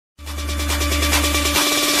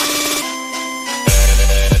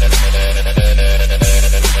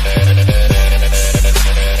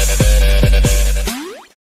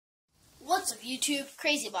YouTube,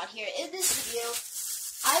 CrazyBot here. In this video,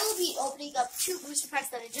 I will be opening up 2 booster packs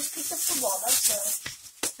that I just picked up from Walmart.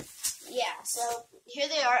 So, yeah, so here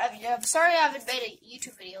they are. I'm sorry I haven't made a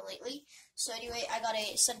YouTube video lately. So anyway, I got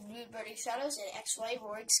a Sun, Moon, Burning Shadows and XY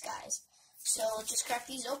Roaring Skies. So let's just crack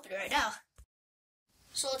these open right now.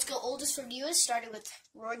 So let's go oldest from newest, starting with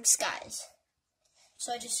Roaring Skies.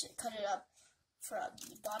 So I just cut it up from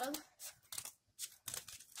the bottom.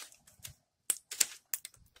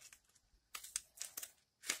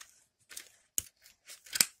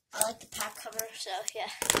 I like the pack cover, so yeah.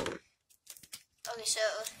 Okay, so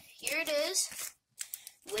here it is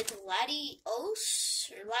with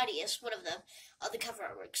Latios, or Latias, one of them, on the cover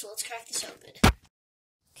artwork. So let's crack this open.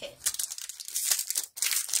 Okay.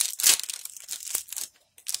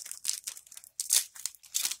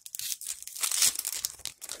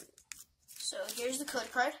 So here's the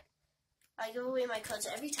code card. I give away my codes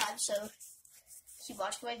every time, so keep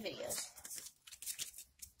watching my videos.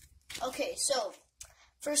 Okay, so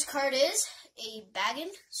first card is a Baggin.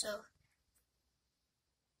 So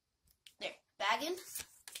there, Baggin,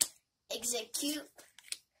 Execute,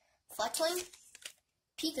 Fletchling,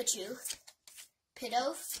 Pikachu,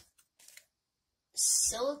 Pidove,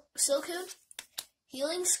 Silcoon,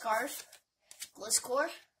 Healing Scarf, Gliscor,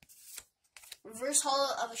 Reverse Holo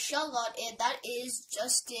of a Shelgon, and that is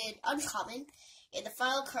just an uncommon. And the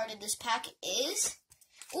final card in this pack is,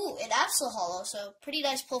 an Absol Holo, so pretty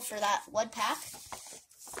nice pull for that one pack.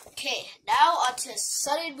 Okay, now on to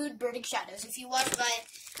Sun and Moon Burning Shadows. If you watched my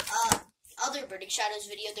other Burning Shadows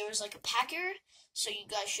video, there was like a pack error, so you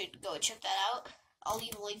guys should go and check that out. I'll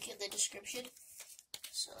leave a link in the description.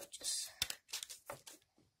 So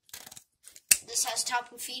this has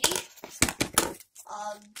Tapu Fini.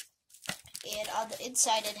 And on the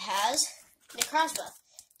inside it has Necrozma.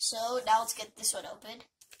 So now let's get this one open.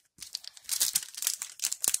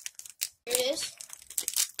 Here it is.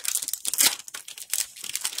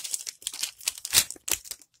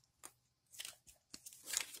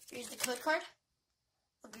 Here's the code card.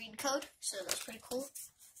 A green code, so that's pretty cool.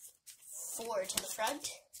 4 to the front.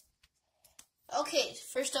 Okay,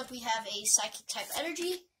 first up we have a Psychic type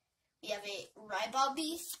Energy. We have a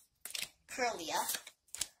Ribombee, Curlia,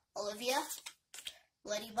 Olivia,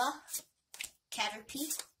 Leddyba,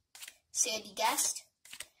 Caterpie, Sandygast,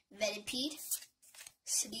 Venipede,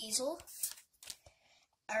 Sneasel.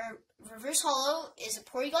 Our reverse holo is a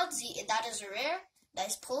Porygon Z, and that is a rare.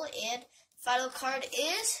 Nice pull. And final card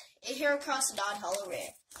is a Heracross non-holo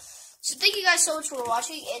rare. So thank you guys so much for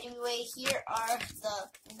watching. Anyway, here are the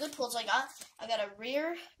good pulls I got. I got a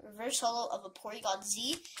rare reverse holo of a Porygon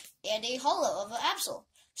Z and a holo of an Absol.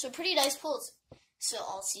 So pretty nice pulls. So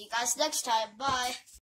I'll see you guys next time. Bye.